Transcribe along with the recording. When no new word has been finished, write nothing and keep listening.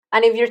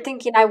And if you're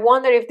thinking, I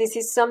wonder if this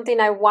is something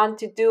I want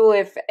to do,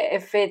 if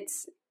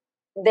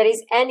there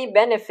is any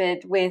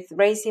benefit with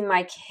raising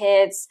my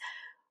kids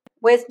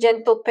with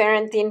gentle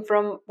parenting,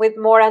 with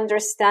more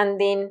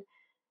understanding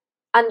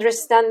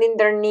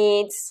their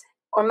needs,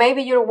 or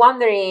maybe you're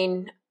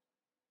wondering,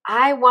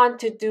 I want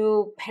to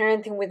do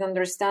parenting with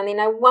understanding.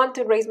 I want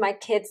to raise my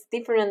kids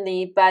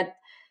differently, but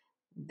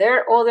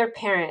their other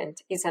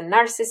parent is a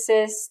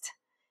narcissist.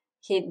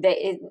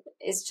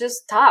 It's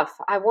just tough.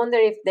 I wonder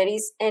if there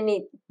is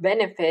any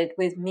benefit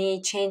with me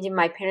changing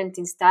my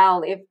parenting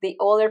style if the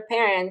other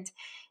parent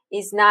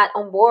is not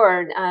on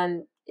board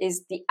and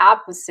is the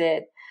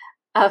opposite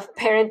of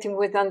parenting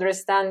with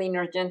understanding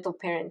or gentle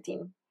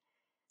parenting.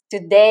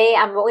 Today,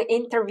 I'm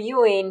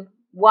interviewing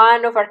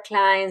one of our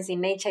clients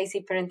in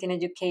HIC Parenting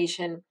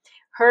Education.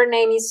 Her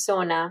name is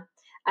Sona,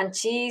 and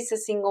she's a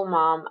single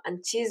mom,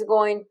 and she's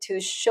going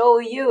to show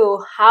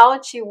you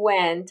how she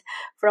went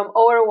from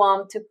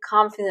overwhelmed to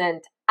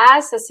confident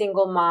as a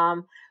single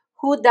mom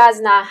who does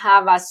not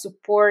have a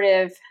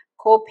supportive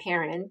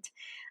co-parent,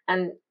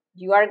 and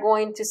you are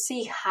going to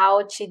see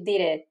how she did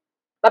it.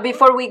 But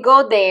before we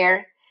go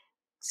there,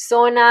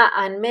 Sona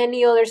and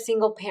many other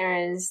single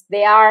parents,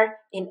 they are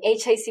in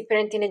HIC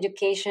Parenting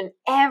Education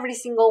every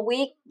single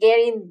week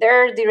getting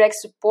their direct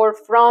support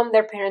from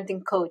their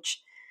parenting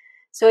coach.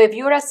 So if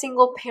you're a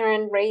single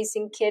parent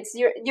raising kids,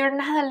 you're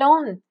not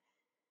alone.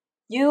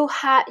 You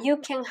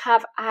can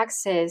have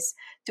access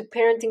to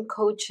parenting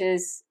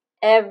coaches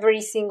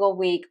every single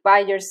week by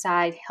your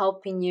side,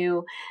 helping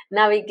you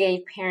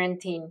navigate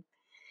parenting.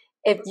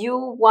 If you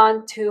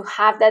want to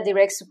have that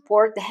direct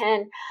support,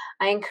 then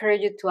I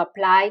encourage you to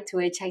apply to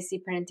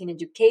HIC Parenting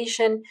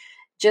Education.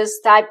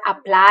 Just type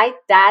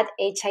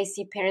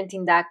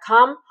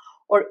apply.hicparenting.com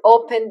or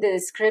open the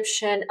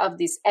description of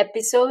this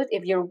episode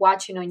if you're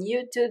watching on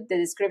YouTube, the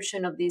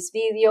description of this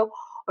video,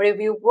 or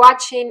if you're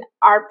watching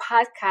our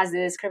podcast, the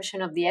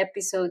description of the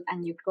episode,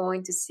 and you're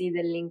going to see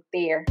the link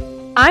there.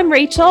 I'm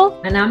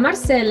Rachel. And I'm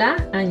Marcela,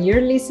 and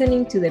you're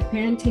listening to the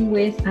Parenting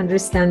with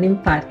Understanding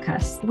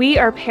podcast. We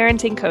are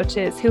parenting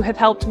coaches who have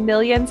helped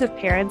millions of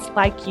parents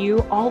like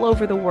you all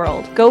over the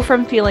world go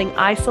from feeling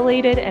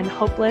isolated and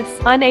hopeless,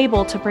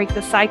 unable to break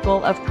the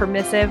cycle of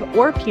permissive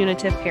or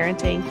punitive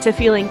parenting, to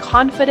feeling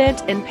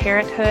confident in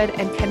parenthood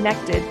and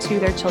connected to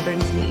their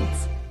children's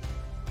needs.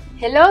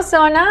 Hello,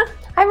 Sona.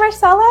 Hi,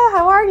 Marcela.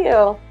 How are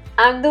you?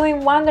 I'm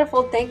doing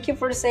wonderful. Thank you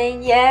for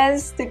saying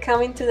yes to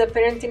coming to the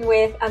Parenting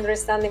with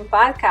Understanding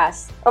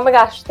podcast. Oh my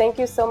gosh, thank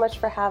you so much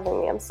for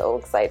having me. I'm so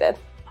excited.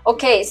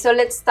 Okay, so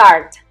let's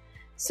start.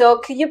 So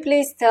could you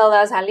please tell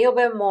us a little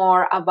bit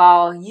more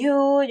about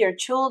you, your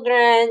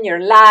children, your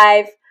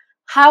life?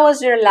 How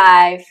was your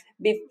life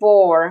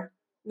before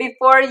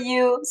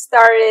you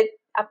started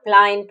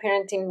applying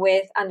Parenting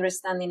with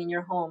Understanding in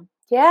your home?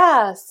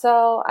 Yeah,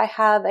 so I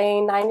have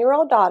a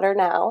 9-year-old daughter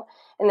now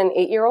and an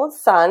 8-year-old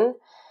son.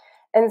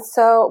 And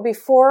so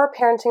before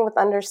Parenting with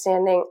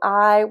Understanding,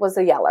 I was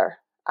a yeller.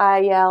 I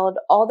yelled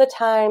all the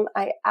time.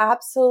 I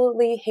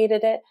absolutely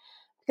hated it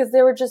because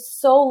they were just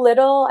so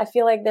little. I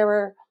feel like they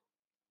were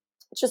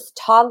just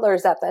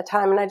toddlers at that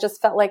time. And I just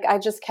felt like I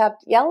just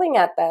kept yelling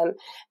at them.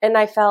 And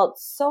I felt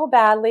so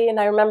badly. And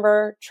I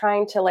remember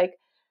trying to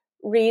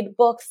read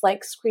books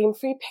like Scream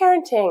Free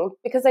Parenting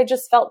because I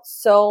just felt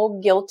so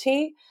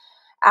guilty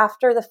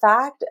after the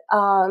fact.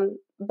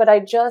 But I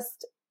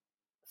just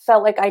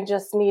felt like I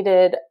just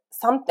needed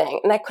something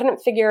and I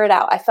couldn't figure it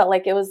out. I felt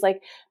like it was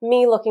like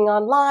me looking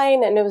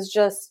online and it was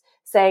just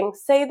saying,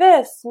 say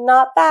this,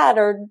 not that,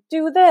 or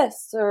do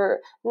this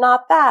or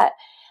not that.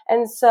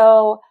 And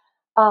so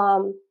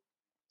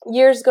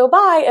years go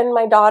by and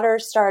my daughter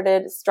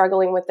started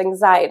struggling with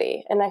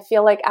anxiety. And I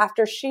feel like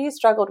after she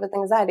struggled with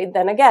anxiety,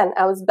 then again,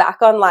 I was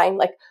back online.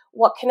 Like,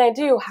 what can I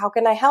do? How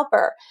can I help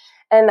her?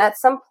 And at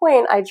some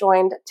point I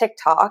joined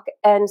TikTok.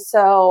 And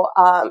so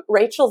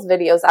Rachel's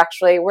videos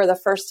actually were the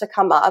first to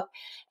come up.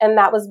 And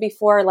that was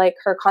before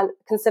her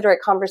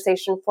Considerate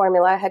Conversation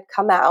formula had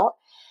come out.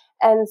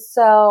 And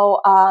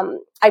so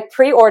I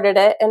pre-ordered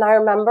it. And I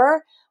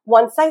remember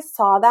once I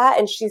saw that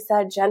and she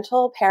said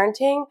gentle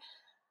parenting,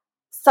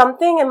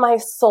 something in my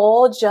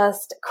soul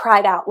just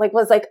cried out,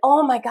 was like,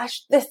 oh my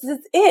gosh, this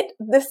is it.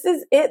 This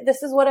is it.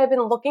 This is what I've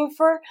been looking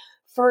for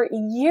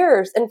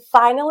years. And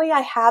finally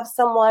I have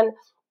someone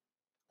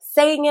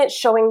saying it,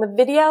 showing the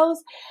videos,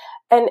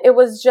 and it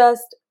was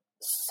just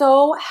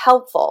so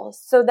helpful.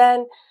 So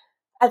then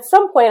at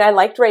some point I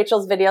liked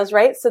Rachel's videos,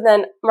 right? So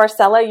then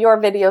Marcela,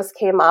 your videos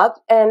came up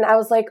and I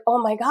was like,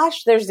 oh my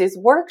gosh, there's these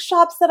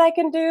workshops that I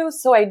can do.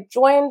 So I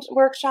joined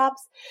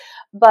workshops,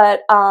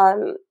 but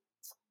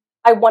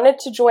I wanted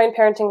to join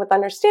Parenting with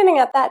Understanding.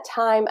 At that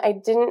time, I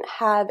didn't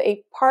have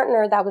a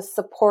partner that was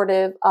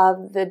supportive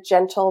of the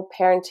gentle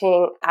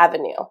parenting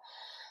avenue.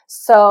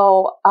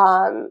 So,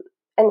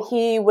 and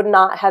he would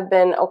not have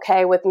been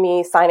okay with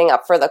me signing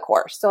up for the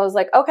course. So I was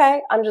like,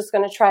 okay, I'm just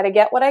going to try to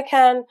get what I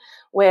can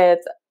with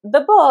the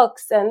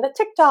books and the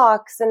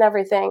TikToks and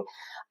everything.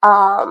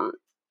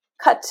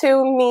 Cut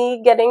to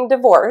me getting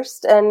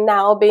divorced and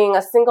now being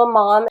a single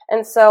mom.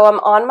 And so I'm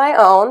on my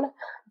own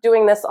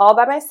doing this all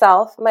by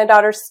myself. My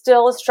daughter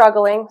still is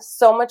struggling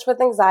so much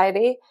with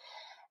anxiety.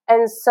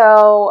 And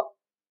so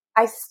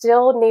I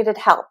still needed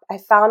help. I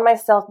found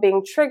myself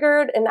being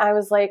triggered and I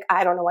was like,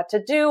 I don't know what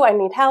to do. I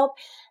need help.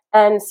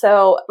 And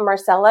so,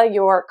 Marcella,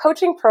 your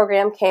coaching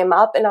program came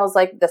up and I was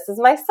like, this is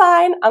my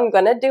sign. I'm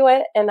going to do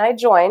it. And I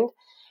joined.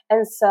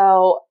 And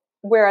so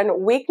we're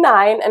in week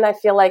 9 and I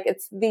feel like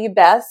it's the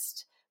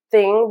best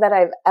thing that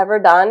I've ever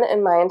done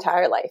in my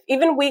entire life.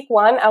 Even week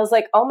 1, I was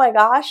like, oh my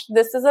gosh,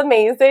 this is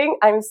amazing.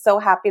 I'm so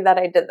happy that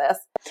I did this.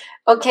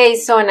 Okay,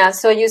 Sona,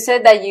 so you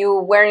said that you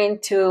were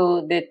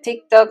into the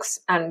TikToks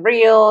and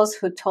Reels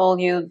who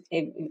told you,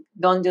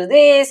 don't do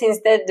this,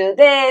 instead do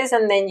this,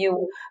 and then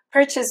you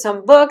purchased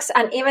some books,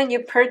 and even you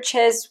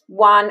purchased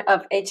one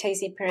of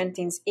HIC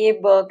Parenting's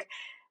ebook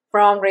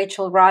from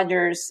Rachel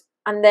Rogers.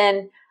 And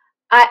then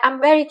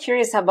I'm very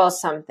curious about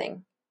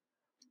something.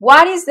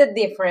 What is the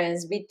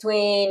difference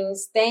between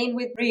staying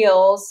with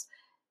Reels,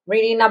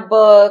 reading a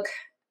book,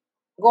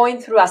 going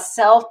through a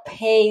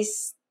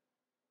self-paced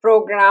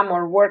program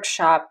or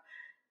workshop,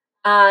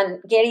 and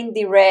getting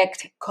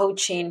direct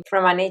coaching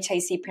from an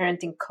HIC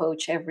parenting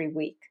coach every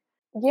week?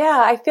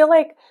 Yeah, I feel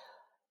like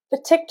the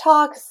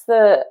TikToks,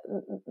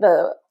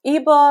 the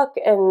ebook,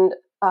 and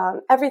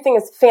everything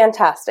is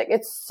fantastic.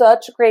 It's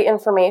such great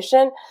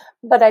information,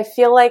 but I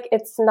feel like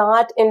it's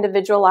not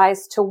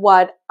individualized to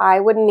what I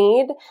would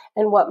need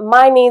and what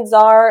my needs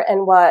are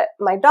and what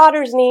my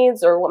daughter's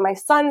needs or what my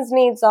son's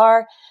needs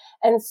are.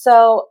 And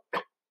so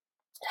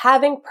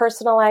having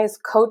personalized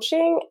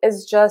coaching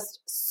is just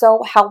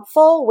so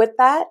helpful with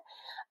that.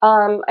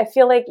 I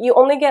feel like you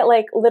only get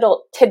like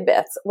little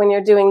tidbits when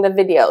you're doing the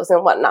videos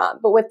and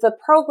whatnot. But with the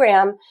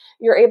program,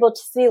 you're able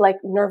to see like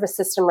nervous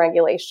system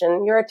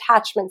regulation, your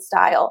attachment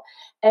style.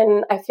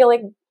 And I feel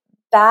like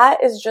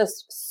that is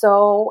just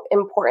so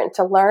important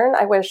to learn.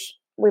 I wish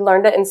we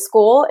learned it in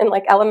school, in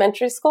like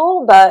elementary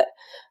school, but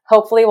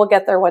hopefully we'll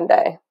get there one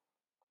day.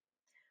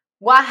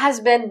 What has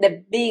been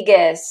the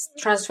biggest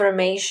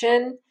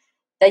transformation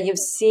that you've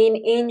seen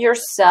in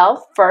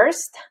yourself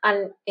first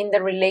and in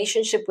the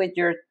relationship with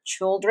your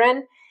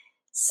children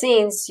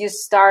since you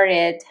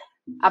started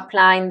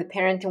applying the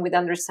Parenting with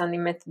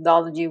Understanding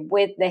methodology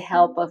with the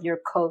help of your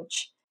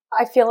coach?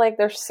 I feel like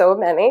there's so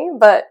many,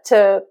 but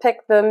to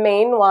pick the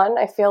main one,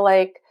 I feel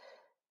like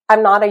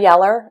I'm not a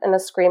yeller and a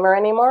screamer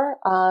anymore.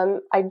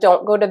 I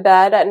don't go to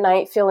bed at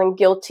night feeling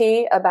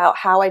guilty about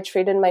how I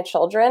treated my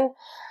children.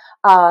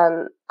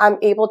 I'm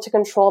able to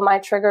control my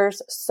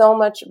triggers so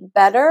much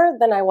better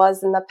than I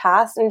was in the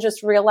past and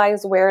just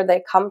realize where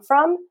they come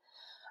from.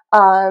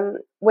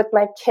 With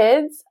my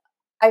kids,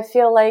 I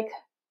feel like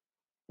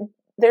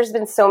there's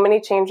been so many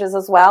changes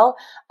as well.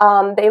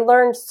 They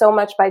learned so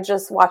much by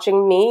just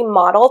watching me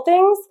model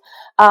things.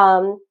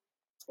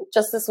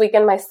 Just this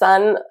weekend, my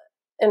son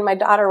and my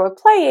daughter were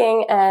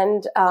playing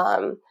and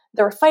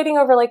they were fighting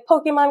over like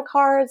Pokemon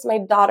cards. My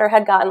daughter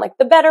had gotten like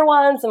the better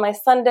ones and my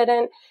son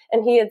didn't.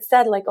 And he had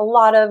said like a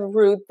lot of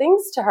rude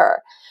things to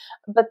her.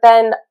 But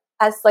then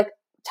as like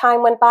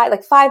time went by,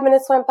 like 5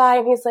 minutes went by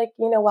and he's like,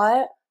 you know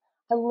what?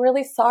 I'm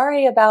really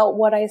sorry about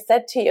what I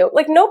said to you.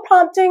 Like no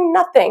prompting,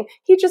 nothing.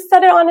 He just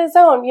said it on his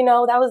own. You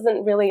know, that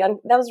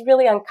was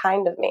really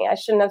unkind of me. I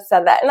shouldn't have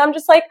said that. And I'm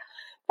just like,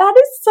 that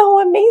is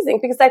so amazing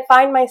because I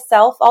find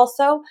myself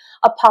also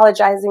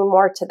apologizing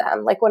more to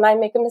them. Like when I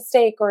make a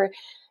mistake or,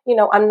 you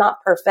know, I'm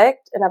not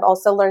perfect. And I've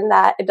also learned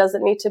that it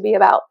doesn't need to be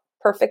about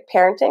perfect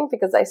parenting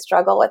because I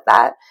struggle with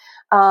that.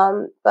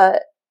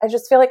 But I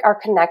just feel like our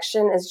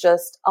connection is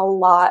just a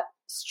lot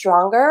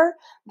stronger.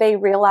 They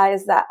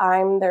realize that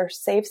I'm their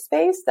safe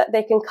space, that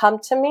they can come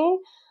to me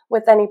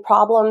with any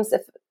problems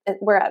if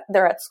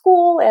they're at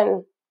school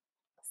and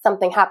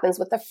something happens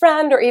with a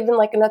friend or even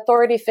like an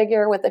authority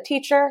figure with a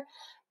teacher.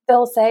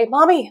 They'll say,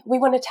 Mommy, we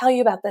want to tell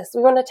you about this.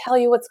 We want to tell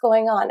you what's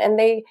going on. And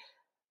they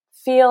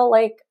feel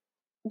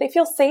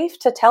safe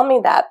to tell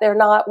me that. They're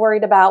not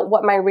worried about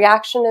what my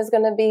reaction is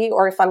going to be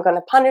or if I'm going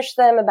to punish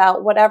them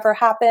about whatever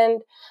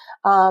happened.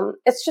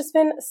 It's just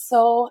been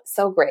so,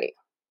 so great.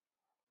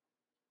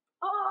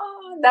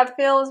 Oh, that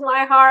fills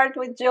my heart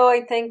with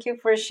joy. Thank you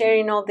for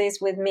sharing all this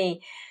with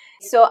me.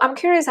 So I'm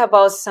curious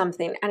about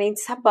something, and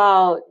it's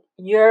about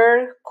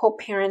your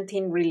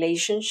co-parenting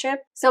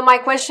relationship. So my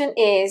question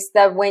is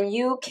that when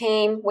you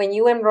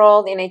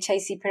enrolled in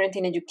HIC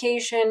Parenting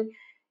Education,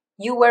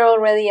 you were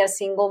already a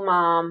single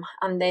mom,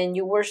 and then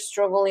you were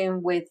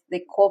struggling with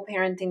the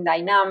co-parenting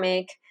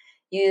dynamic.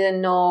 You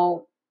didn't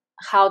know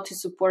how to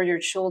support your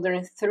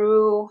children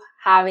through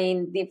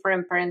having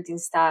different parenting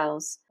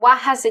styles. What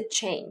has it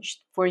changed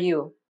for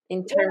you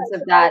in terms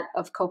of that,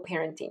 of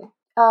co-parenting?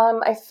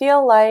 I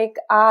feel like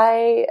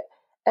I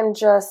am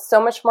just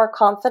so much more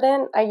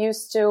confident. I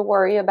used to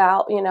worry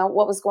about, you know,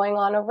 what was going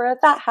on over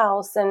at that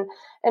house and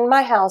in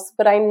my house,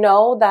 but I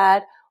know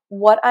that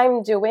what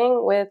I'm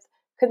doing with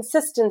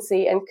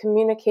consistency and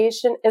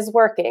communication is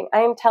working. I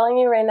am telling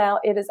you right now,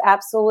 it is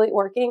absolutely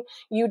working.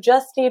 You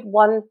just need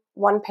one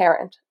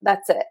parent.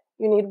 That's it.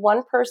 You need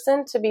one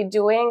person to be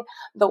doing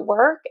the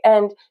work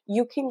and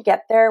you can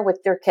get there with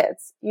your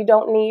kids. You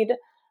don't need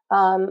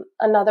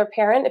another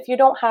parent. If you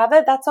don't have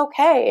it, that's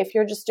okay. If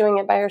you're just doing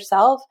it by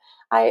yourself,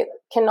 I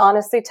can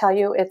honestly tell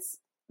you it's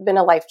been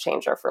a life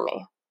changer for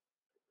me.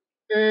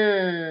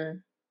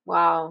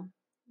 Wow,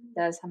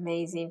 that's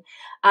amazing.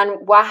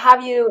 And what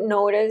have you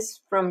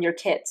noticed from your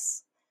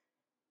kids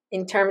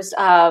in terms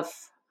of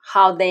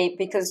how they,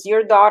 because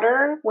your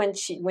daughter, when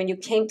you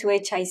came to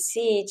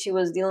HIC, she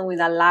was dealing with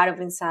a lot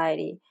of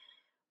anxiety.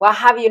 What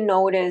have you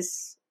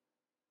noticed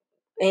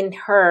in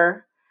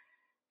her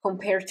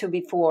compared to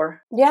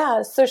before?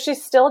 Yeah, so she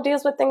still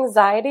deals with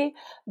anxiety,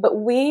 but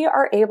we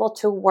are able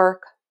to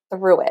work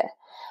through it.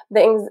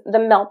 The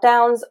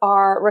meltdowns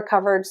are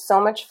recovered so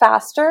much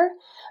faster,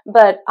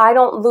 but I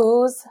don't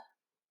lose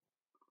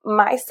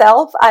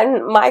myself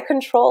and my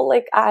control.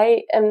 Like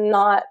I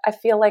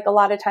feel like a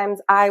lot of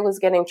times I was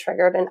getting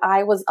triggered and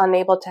I was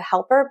unable to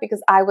help her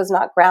because I was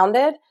not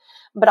grounded,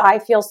 but I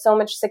feel so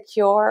much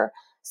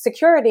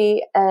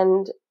security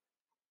and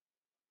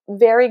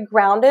very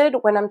grounded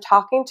when I'm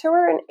talking to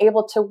her and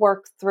able to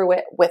work through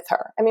it with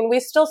her. I mean,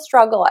 we still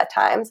struggle at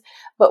times,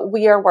 but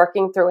we are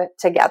working through it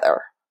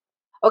together.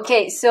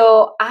 Okay,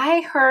 so I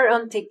heard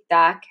on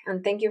TikTok,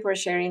 and thank you for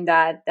sharing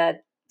that.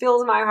 That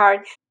fills my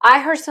heart. I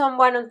heard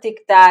someone on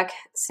TikTok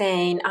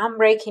saying, I'm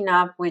breaking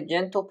up with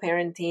gentle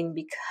parenting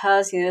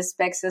because he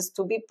expects us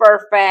to be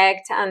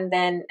perfect, and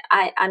then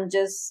I'm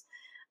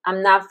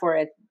not for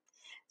it.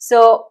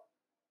 So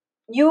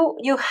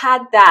you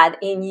had that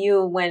in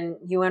you when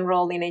you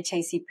enrolled in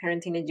HIC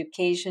parenting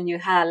education. You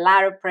had a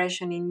lot of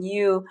pressure in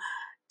you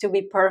to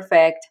be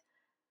perfect.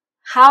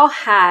 How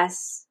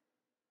has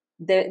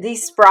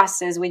this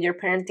process with your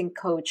parenting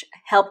coach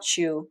helped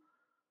you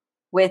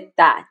with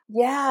that?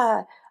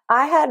 Yeah,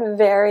 I had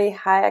very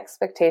high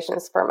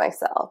expectations for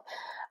myself.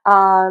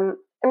 And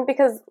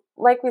because,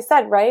 like we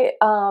said, right,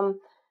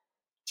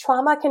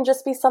 trauma can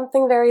just be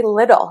something very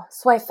little.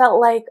 So I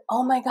felt like,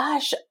 oh my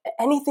gosh,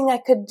 anything I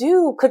could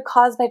do could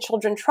cause my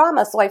children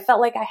trauma. So I felt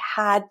like I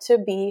had to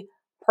be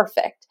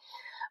perfect.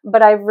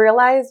 But I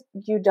realized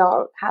you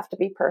don't have to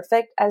be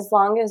perfect as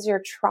long as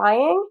you're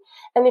trying.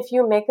 And if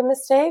you make a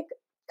mistake,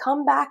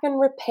 come back and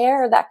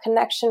repair that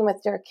connection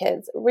with your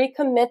kids,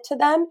 recommit to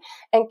them,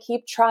 and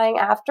keep trying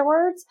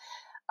afterwards,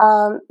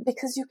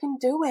 because you can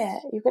do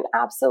it. You can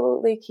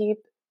absolutely keep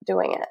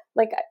doing it.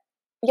 Like,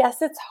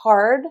 yes, it's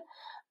hard,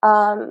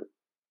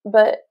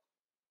 but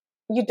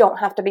you don't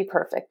have to be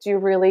perfect. You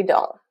really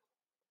don't.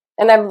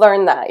 And I've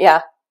learned that.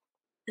 Yeah.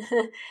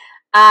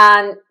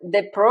 And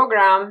the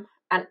program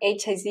and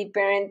HIC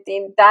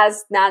parenting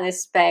does not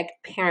expect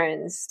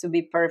parents to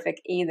be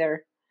perfect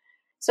either.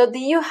 So, do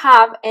you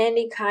have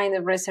any kind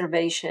of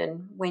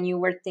reservation when you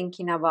were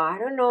thinking about, I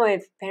don't know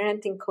if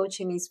parenting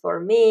coaching is for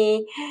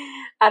me?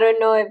 I don't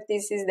know if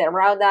this is the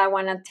route that I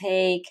want to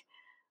take.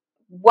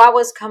 What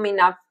was coming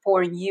up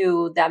for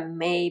you that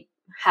may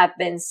have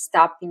been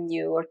stopping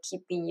you or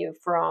keeping you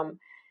from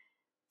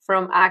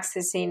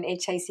accessing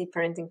HIC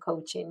parenting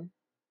coaching?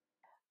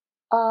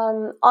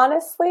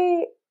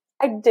 Honestly,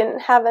 I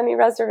didn't have any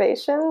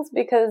reservations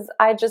because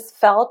I just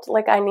felt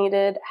like I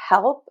needed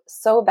help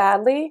so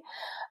badly.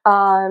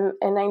 And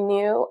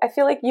I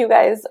feel like you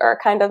guys are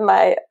kind of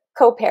my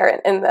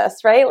co-parent in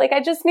this, right? Like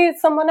I just needed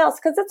someone else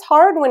because it's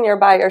hard when you're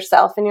by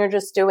yourself and you're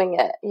just doing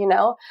it, you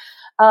know?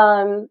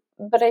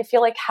 But I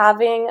feel like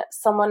having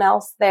someone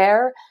else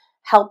there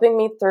helping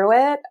me through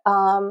it,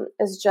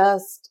 it's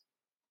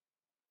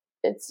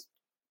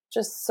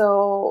just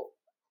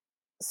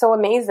so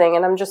amazing,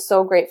 and I'm just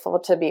so grateful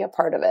to be a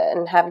part of it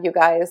and have you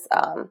guys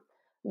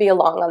be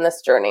along on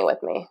this journey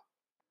with me.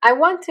 I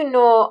want to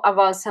know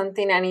about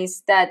something, and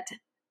is that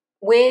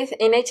with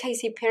in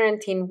HIC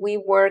parenting, we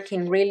work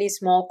in really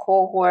small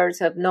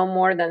cohorts of no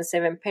more than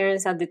 7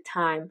 parents at the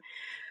time.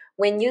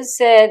 When you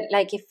said,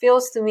 like, it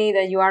feels to me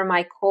that you are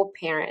my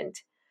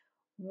co-parent,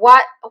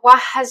 what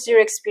has your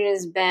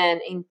experience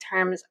been in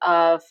terms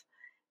of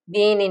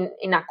being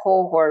in a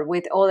cohort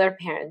with other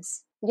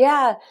parents?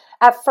 Yeah,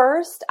 at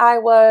first I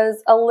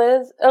was a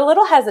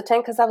little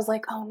hesitant because I was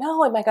like, oh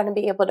no, am I going to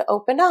be able to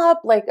open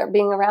up, like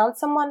being around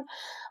someone,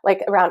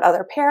 like around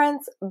other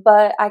parents?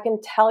 But I can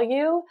tell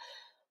you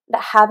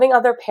that having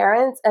other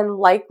parents and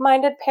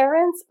like-minded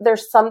parents,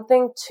 there's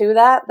something to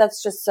that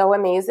that's just so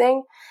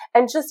amazing.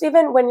 And just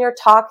even when you're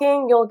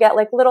talking, you'll get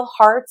like little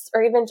hearts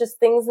or even just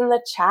things in the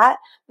chat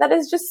that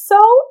is just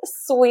so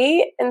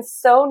sweet and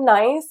so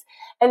nice.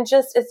 And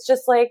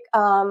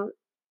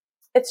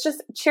it's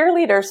just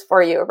cheerleaders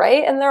for you,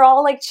 right? And they're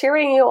all like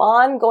cheering you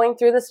on, going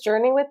through this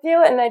journey with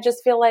you. And I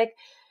just feel like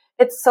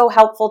it's so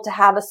helpful to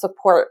have a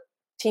support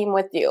team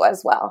with you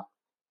as well.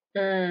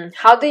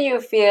 How do you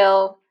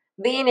feel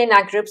being in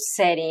a group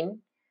setting,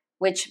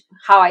 which,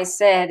 how I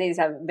said, is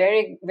a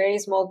very, very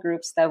small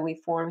groups that we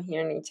form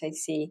here in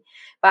HIC?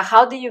 But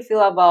how do you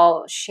feel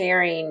about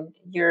sharing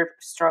your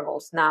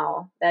struggles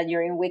now that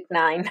you're in week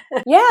 9?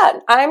 Yeah,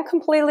 I'm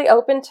completely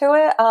open to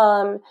it.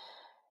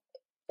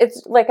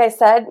 It's like I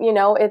said,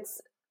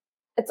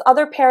 it's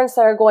other parents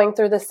that are going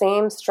through the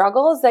same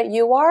struggles that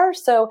you are.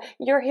 So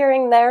you're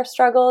hearing their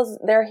struggles,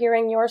 they're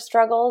hearing your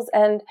struggles,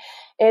 and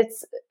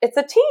it's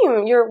a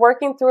team. You're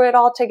working through it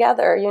all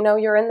together. You know,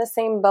 you're in the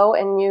same boat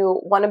and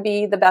you want to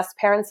be the best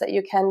parents that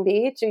you can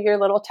be to your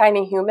little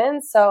tiny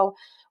humans. So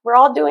we're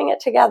all doing it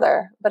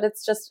together, but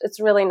it's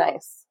really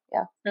nice.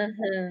 Yeah.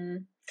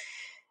 Mm-hmm.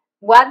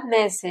 What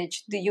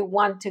message do you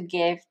want to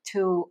give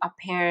to a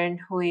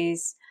parent who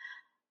is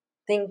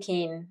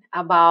thinking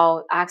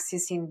about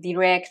accessing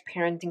direct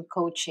parenting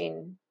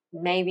coaching?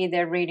 Maybe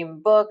they're reading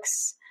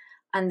books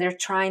and they're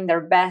trying their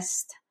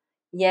best,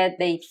 yet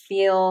they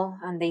feel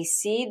and they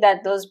see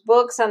that those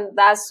books and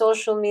that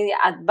social media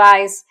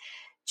advice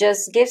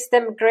just gives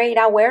them great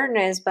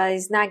awareness, but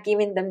it's not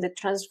giving them the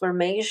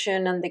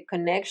transformation and the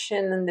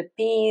connection and the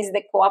peace,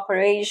 the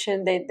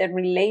cooperation, the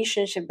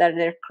relationship that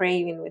they're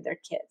craving with their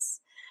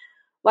kids.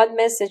 What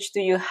message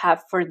do you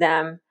have for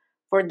them,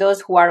 for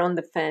those who are on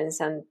the fence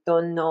and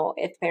don't know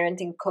if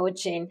parenting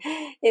coaching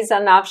is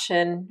an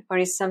option or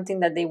is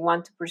something that they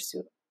want to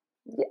pursue?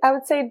 I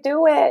would say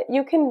do it.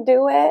 You can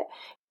do it.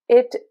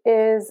 It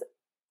is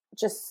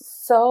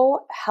just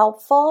so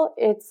helpful.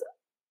 It's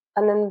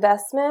an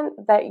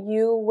investment that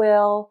you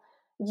will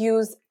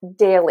use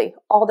daily,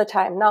 all the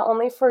time, not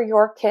only for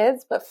your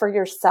kids, but for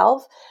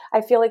yourself.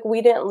 I feel like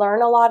we didn't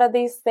learn a lot of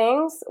these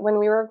things when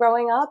we were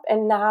growing up,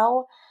 and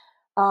now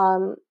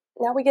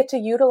we get to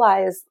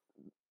utilize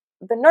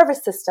the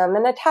nervous system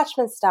and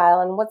attachment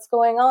style and what's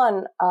going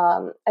on.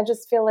 I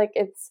just feel like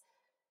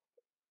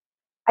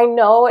I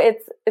know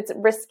it's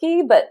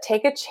risky, but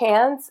take a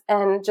chance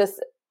and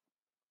just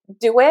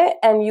do it,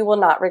 and you will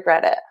not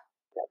regret it.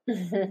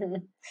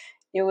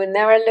 You will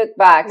never look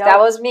back. No. That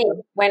was me.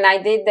 When I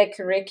did the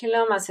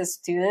curriculum as a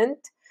student,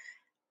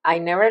 I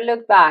never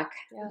looked back.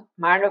 Yeah.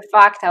 Matter of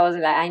fact, I was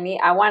like,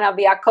 I want to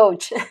be a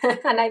coach.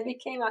 And I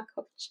became a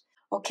coach.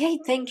 Okay,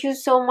 thank you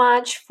so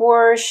much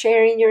for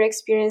sharing your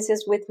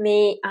experiences with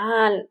me.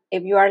 And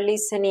if you are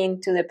listening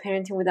to the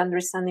Parenting with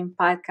Understanding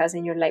podcast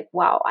and you're like,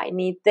 wow, I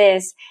need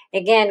this,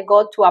 again,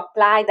 go to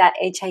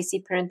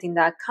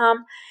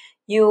apply.hicparenting.com.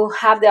 You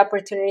have the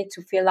opportunity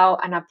to fill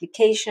out an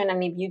application.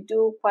 And if you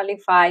do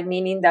qualify,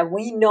 meaning that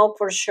we know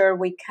for sure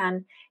we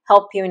can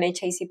help you in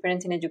HIC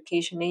Parenting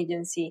Education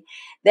Agency,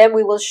 then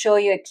we will show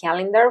you a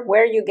calendar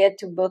where you get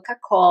to book a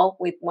call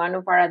with one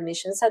of our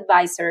admissions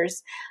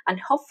advisors. And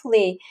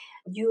hopefully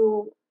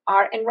you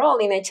are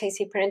enrolled in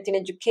HIC Parenting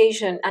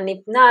Education. And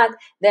if not,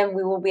 then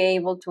we will be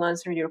able to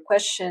answer your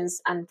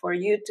questions and for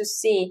you to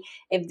see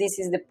if this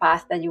is the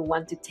path that you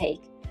want to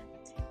take.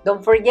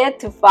 Don't forget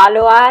to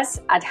follow us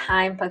at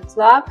High Impact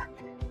Club.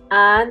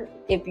 And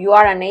if you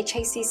are an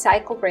HIC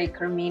cycle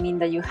breaker, meaning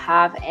that you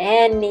have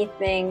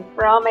anything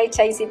from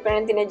HIC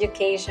Parenting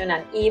Education,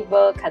 an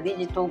ebook, a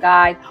digital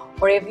guide,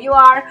 or if you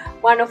are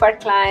one of our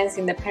clients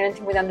in the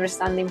Parenting with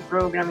Understanding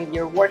program, if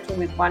you're working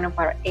with one of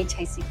our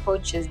HIC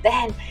coaches,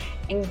 then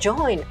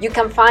join. You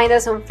can find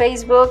us on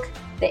Facebook,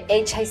 the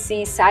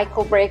HIC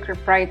Cycle Breaker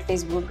private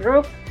Facebook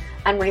group.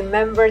 And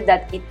remember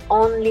that it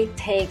only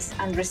takes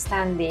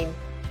understanding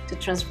to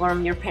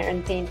transform your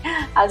parenting.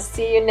 I'll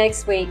see you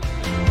next week.